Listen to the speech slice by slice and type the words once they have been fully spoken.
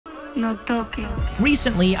not talking.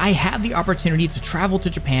 Recently, I had the opportunity to travel to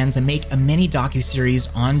Japan to make a mini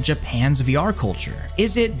docuseries on Japan's VR culture.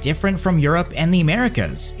 Is it different from Europe and the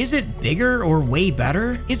Americas? Is it bigger or way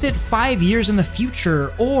better? Is it 5 years in the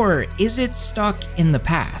future, or is it stuck in the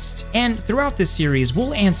past? And throughout this series,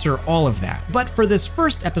 we'll answer all of that. But for this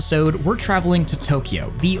first episode, we're traveling to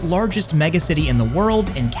Tokyo, the largest megacity in the world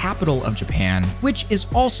and capital of Japan, which is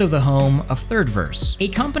also the home of Thirdverse, a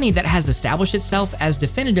company that has established itself as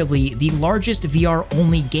definitively the largest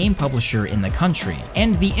VR-only game publisher in the country.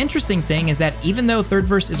 And the interesting thing is that even though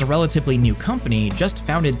Thirdverse is a relatively new company, just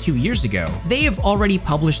founded 2 years ago, they have already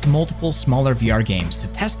published multiple smaller VR games to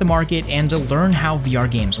test the market and to learn how VR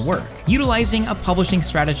games work, utilizing a publishing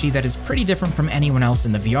strategy that is pretty different from anyone else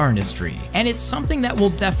in the VR industry. And it's something that we'll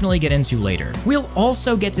definitely get into later. We'll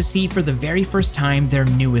also get to see for the very first time their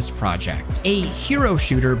newest project, a hero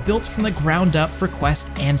shooter built from the ground up for Quest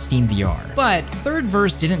and Steam VR. But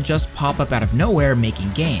Thirdverse didn't just pop up out of nowhere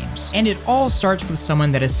making games, and it all starts with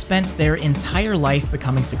someone that has spent their entire life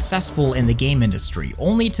becoming successful in the game industry,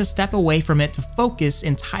 only to step away from it to focus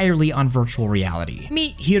entirely on virtual reality.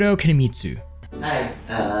 Meet Hiro Kunimitsu. Hi,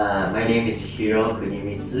 my name is Hiro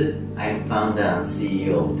Kunimitsu. I'm founder and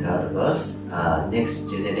CEO of Thirdverse, next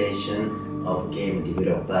generation of game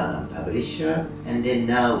developer and publisher. And then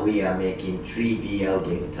now we are making 3 VR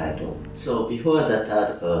game titles. So before the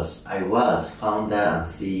Thirdverse, I was founder and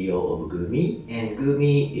CEO of Gumi. And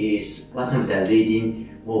Gumi is one of the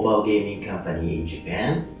leading mobile gaming company in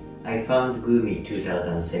Japan. I founded Gumi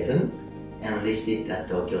 2007 and listed at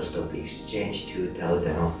Tokyo Stock Exchange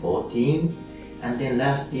 2014. And then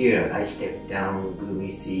last year, I stepped down Gumi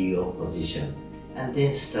CEO position and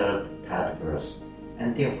then started Thirdverse,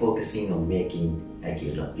 and then focusing on making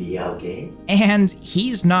regular VR game. And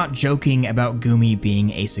he's not joking about Gumi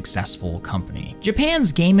being a successful company.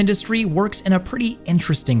 Japan's game industry works in a pretty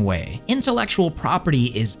interesting way. Intellectual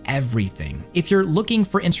property is everything. If you're looking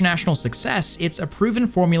for international success, it's a proven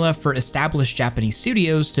formula for established Japanese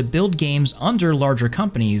studios to build games under larger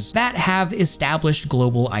companies that have established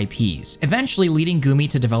global IPs, eventually leading Gumi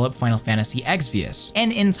to develop Final Fantasy X8,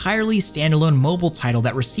 an entirely standalone mobile title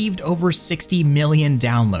that received over 60 million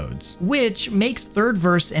downloads, which makes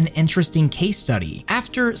Thirdverse an interesting case study.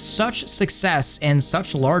 After such success and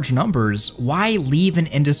such large numbers, why leave an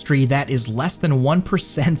industry that is less than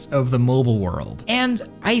 1% of the mobile world? And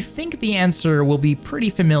I think the answer will be pretty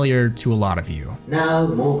familiar to a lot of you. Now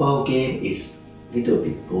mobile game is a little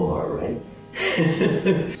bit boring, right?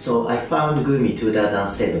 So I found Gumi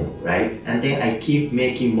 2007, right? And then I keep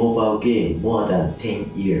making mobile game more than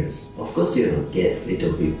 10 years. Of course you will get a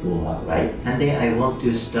little bit bored, right? And then I want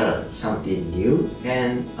to start something new.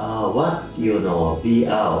 And what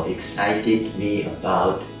VR excited me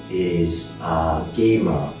about is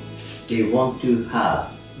gamer. They want to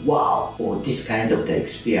have wow or this kind of the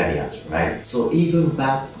experience, right? So even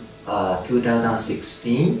back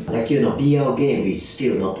 2016, VR game is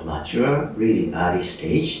still not mature, really early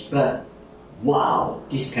stage, but wow,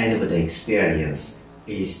 this kind of the experience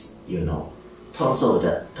is, tons of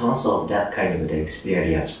that kind of the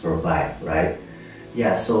experience provide, right?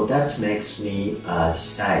 Yeah, so that makes me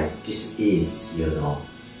decide this is,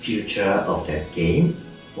 future of the game,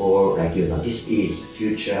 or this is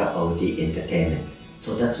future of the entertainment.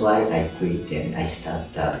 So that's why I quit and I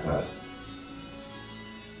start Thirdverse.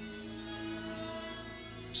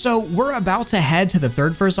 So we're about to head to the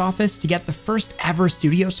Thirdverse office to get the first ever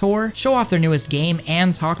studio tour, show off their newest game,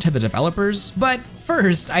 and talk to the developers. But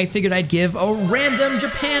first, I figured I'd give a random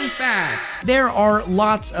Japan fact. There are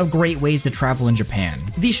lots of great ways to travel in Japan.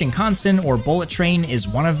 The Shinkansen or bullet train is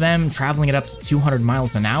one of them, traveling at up to 200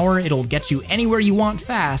 miles an hour. It'll get you anywhere you want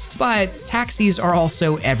fast, but taxis are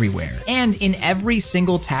also everywhere. And in every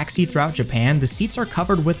single taxi throughout Japan, the seats are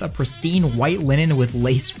covered with a pristine white linen with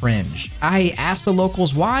lace fringe. I asked the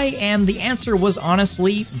locals why, and the answer was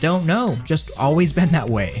honestly, don't know, just always been that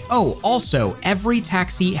way. Oh, also, every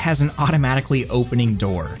taxi has an automatically opening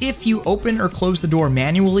door. If you open or close the door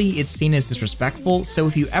manually, it's seen as disrespectful, so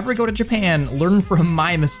if you ever go to Japan, learn from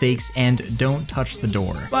my mistakes and don't touch the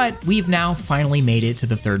door. But we've now finally made it to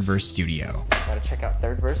the Thirdverse studio. Gotta check out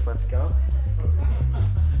Thirdverse, let's go.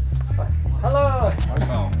 Hello!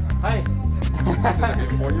 Welcome. Hi! This is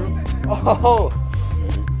okay for you? Oh!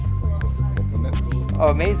 Oh,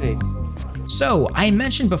 amazing. So, I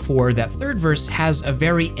mentioned before that Thirdverse has a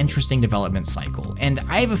very interesting development cycle, and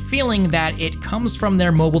I have a feeling that it comes from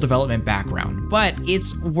their mobile development background, but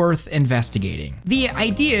it's worth investigating. The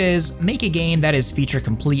idea is make a game that is feature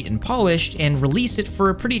complete and polished and release it for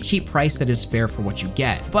a pretty cheap price that is fair for what you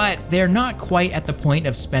get, but they're not quite at the point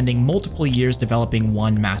of spending multiple years developing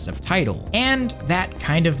one massive title, and that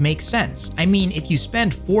kind of makes sense. I mean, if you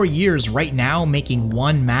spend 4 years right now making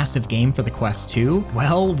one massive game for the Quest 2,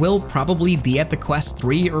 well, we'll probably be at the Quest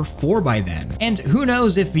 3 or 4 by then. And who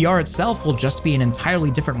knows if VR itself will just be an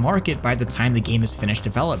entirely different market by the time the game is finished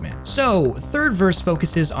development. So, Thirdverse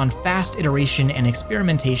focuses on fast iteration and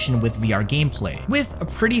experimentation with VR gameplay, with a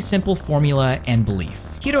pretty simple formula and belief.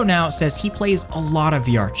 Hiro now says he plays a lot of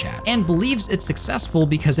VR chat and believes it's successful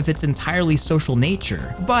because of its entirely social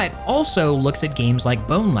nature, but also looks at games like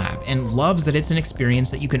Bone Lab and loves that it's an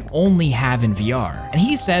experience that you can only have in VR. And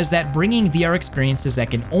he says that bringing VR experiences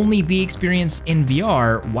that can only be experienced in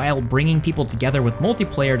VR while bringing people together with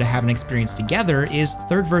multiplayer to have an experience together is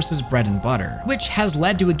Thirdverse's bread and butter, which has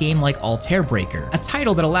led to a game like Altair Breaker, a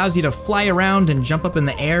title that allows you to fly around and jump up in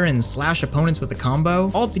the air and slash opponents with a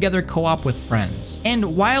combo, all together co-op with friends.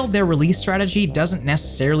 And while their release strategy doesn't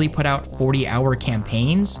necessarily put out 40-hour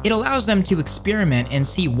campaigns, it allows them to experiment and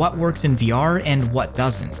see what works in VR and what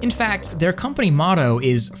doesn't. In fact, their company motto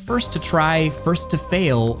is first to try, first to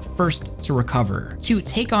fail, first to recover, to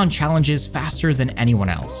take on challenges faster than anyone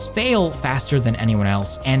else, fail faster than anyone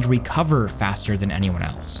else, and recover faster than anyone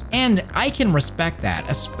else. And I can respect that,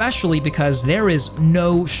 especially because there is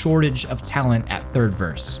no shortage of talent at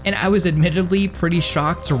Thirdverse. And I was admittedly pretty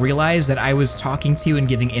shocked to realize that I was talking to and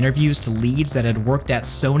giving interviews to leads that had worked at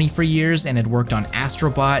Sony for years and had worked on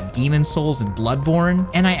Astrobot, Demon Souls, and Bloodborne,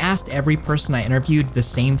 and I asked every person I interviewed the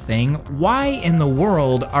same thing: why in the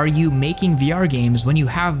world are you making VR games when you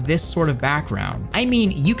have this sort of background? I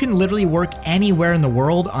mean, you can literally work anywhere in the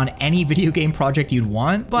world on any video game project you'd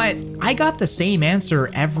want, but I got the same answer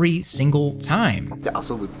every single time. で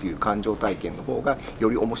遊ぶっていう感情体験の方がよ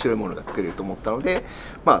り面白いものが作れると思ったので、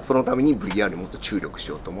まあそのために VR にもっと注力し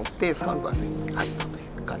ようと思ってサーバースに入ったとい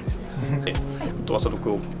う感じですね。あとはその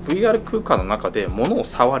VR 空間の中で物を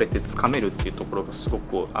触れて掴めるっていうところがすご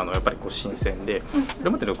くやっぱり新鮮で、これ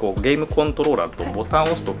までのゲームコントローラーとボタンを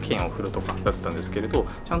押すと剣を振るとかだったんですけれど、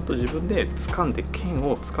ちゃんと自分で掴んで剣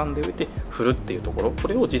を掴んでおいて振るっていうところ、こ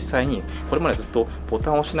れを実際にこれまでずっとボ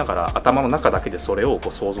タンを押しながら頭の中だけでそれを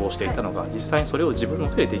想像していたのが、実際にそれを自分の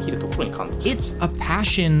手でできるところに感動する。It's a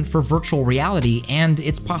passion for virtual reality and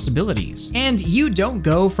its possibilities. And you don't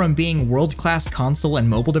go from being world-class console and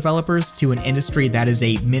mobile developers to an industry that is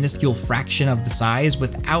a minuscule fraction of the size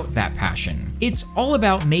without that passion. It's all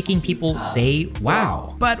about making people say,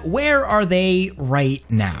 wow. But where are they right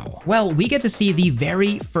now? Well, we get to see the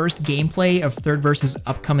very first gameplay of Thirdverse's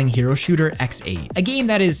upcoming hero shooter X8, a game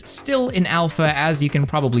that is still in alpha, as you can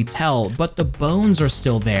probably tell, but the bones are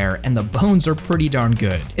still there, and the bones are pretty darn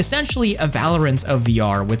good. Essentially a Valorant of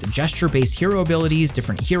VR with gesture-based hero abilities,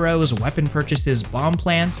 different heroes, weapon purchases, bomb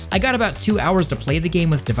plants. I got about 2 hours to play the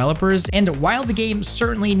game with developers, and while the game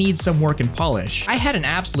certainly needs some work and polish, I had an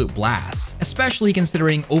absolute blast, especially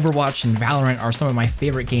considering Overwatch and Valorant are some of my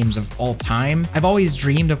favorite games of all time. I've always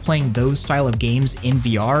dreamed of playing those style of games in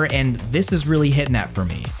VR, and this is really hitting that for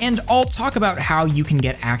me. And I'll talk about how you can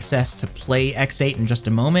get access to play X8 in just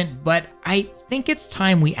a moment, but I think it's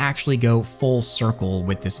time we actually go full circle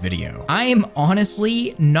with this video. I am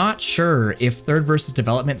honestly not sure if Thirdverse's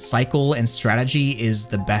development cycle and strategy is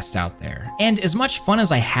the best out there. And as much fun as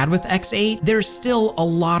I had with X8, there's still a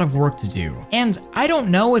lot of work to do. And I don't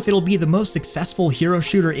know if it'll be the most successful hero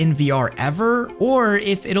shooter in VR ever, or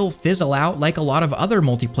if it'll fizzle out like a lot of other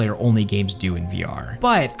multiplayer-only games do in VR.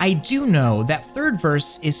 But I do know that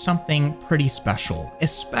Thirdverse is something pretty special,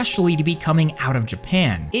 especially to be coming out of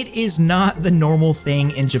Japan. It is not the normal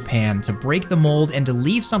thing in Japan to break the mold and to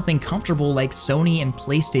leave something comfortable like Sony and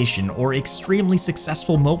PlayStation or extremely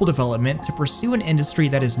successful mobile development to pursue an industry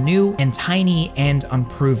that is new and tiny and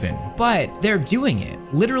unproven. But they're doing it,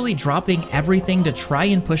 literally dropping everything to try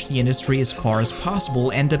and push the industry as far as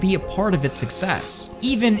possible and to be a part of its success,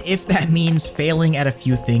 even if that means failing at a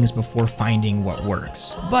few things before finding what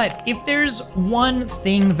works. But if there's one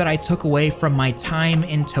thing that I took away from my time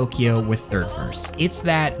in Tokyo with Thirdverse, it's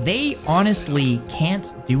that they honestly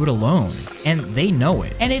can't do it alone, and they know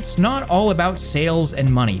it. And it's not all about sales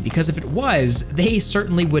and money, because if it was, they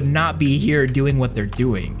certainly would not be here doing what they're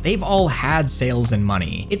doing. They've all had sales and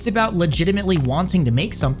money. It's about legitimately wanting to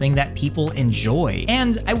make something that people enjoy.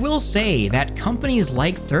 And I will say that companies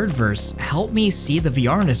like Thirdverse help me see the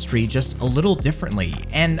VR industry just a little differently,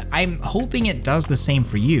 and I'm hoping it does the same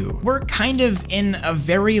for you. We're kind of in a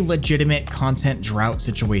very legitimate content drought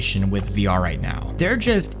situation with VR right now. There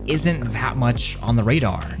just isn't isn't that much on the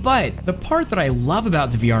radar. But the part that I love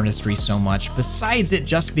about the VR industry so much, besides it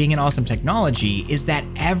just being an awesome technology, is that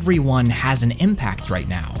everyone has an impact right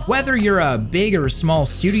now. Whether you're a big or small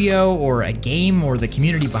studio, or a game, or the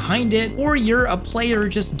community behind it, or you're a player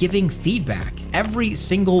just giving feedback, every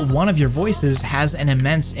single one of your voices has an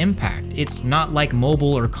immense impact. It's not like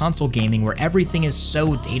mobile or console gaming where everything is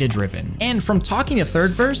so data-driven. And from talking to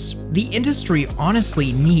Thirdverse, the industry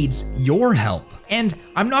honestly needs your help. And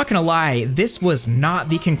I'm not gonna lie, this was not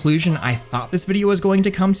the conclusion I thought this video was going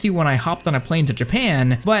to come to when I hopped on a plane to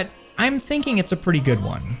Japan, but I'm thinking it's a pretty good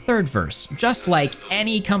one. Thirdverse, just like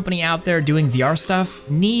any company out there doing VR stuff,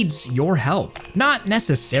 needs your help. Not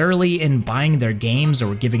necessarily in buying their games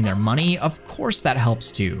or giving their money, of course that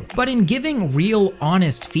helps too, but in giving real,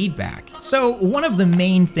 honest feedback. So one of the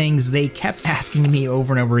main things they kept asking me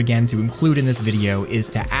over and over again to include in this video is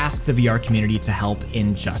to ask the VR community to help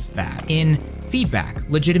in just that. In feedback,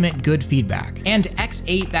 legitimate good feedback. And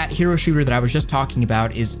X8, that hero shooter that I was just talking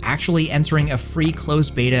about, is actually entering a free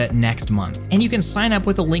closed beta next month. And you can sign up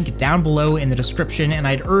with a link down below in the description, and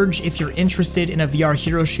I'd urge, if you're interested in a VR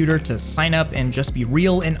hero shooter, to sign up and just be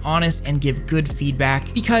real and honest and give good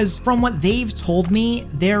feedback, because from what they've told me,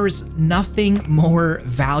 there's nothing more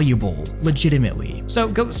valuable, legitimately. So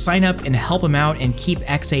go sign up and help them out and keep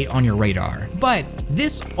X8 on your radar. But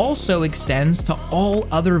this also extends to all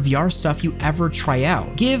other VR stuff you ever try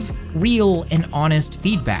out. Give real and honest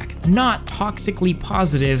feedback, not toxically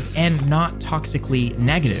positive and not toxically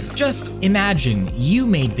negative. Just imagine you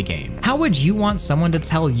made the game. How would you want someone to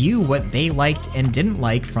tell you what they liked and didn't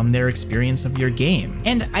like from their experience of your game?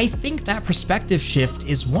 And I think that perspective shift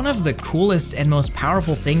is one of the coolest and most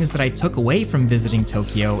powerful things that I took away from visiting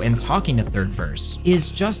Tokyo and talking to Thirdverse, is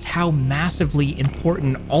just how massively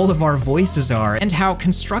important all of our voices are, and how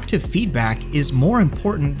constructive feedback is more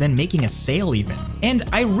important than making a sale even. And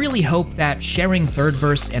I really hope that sharing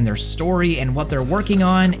Thirdverse and their story and what they're working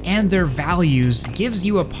on and their values gives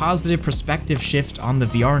you a positive perspective shift on the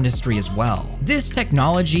VR industry as well. This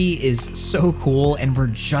technology is so cool and we're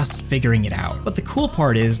just figuring it out. But the cool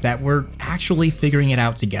part is that we're actually figuring it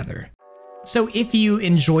out together. So if you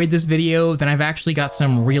enjoyed this video, then I've actually got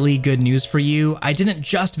some really good news for you. I didn't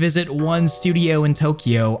just visit one studio in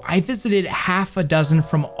Tokyo, I visited half a dozen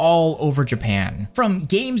from all over Japan. From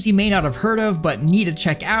games you may not have heard of but need to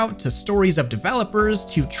check out, to stories of developers,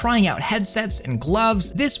 to trying out headsets and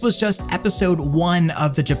gloves, this was just episode 1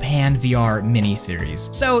 of the Japan VR mini-series.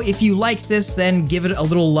 So if you liked this, then give it a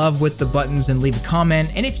little love with the buttons and leave a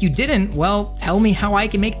comment, and if you didn't, well, tell me how I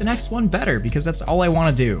can make the next one better, because that's all I want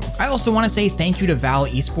to do. I also want to say thank you to Val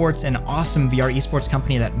Esports, an awesome VR esports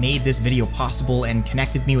company that made this video possible and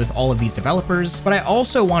connected me with all of these developers. But I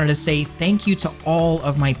also wanted to say thank you to all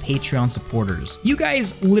of my Patreon supporters. You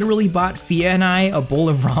guys literally bought Fia and I a bowl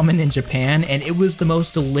of ramen in Japan, and it was the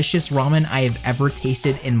most delicious ramen I have ever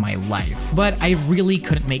tasted in my life. But I really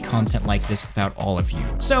couldn't make content like this without all of you.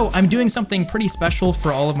 So I'm doing something pretty special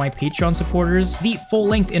for all of my Patreon supporters. The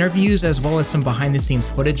full-length interviews, as well as some behind-the-scenes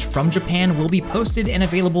footage from Japan, will be posted and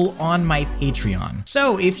available on my Patreon.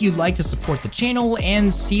 So if you'd like to support the channel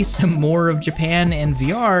and see some more of Japan and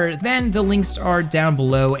VR, then the links are down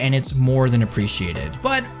below and it's more than appreciated.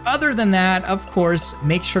 But other than that, of course,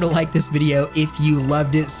 make sure to like this video if you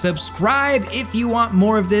loved it, subscribe if you want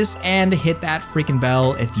more of this, and hit that freaking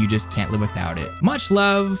bell if you just can't live without it. Much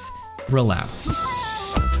love, Thrill out.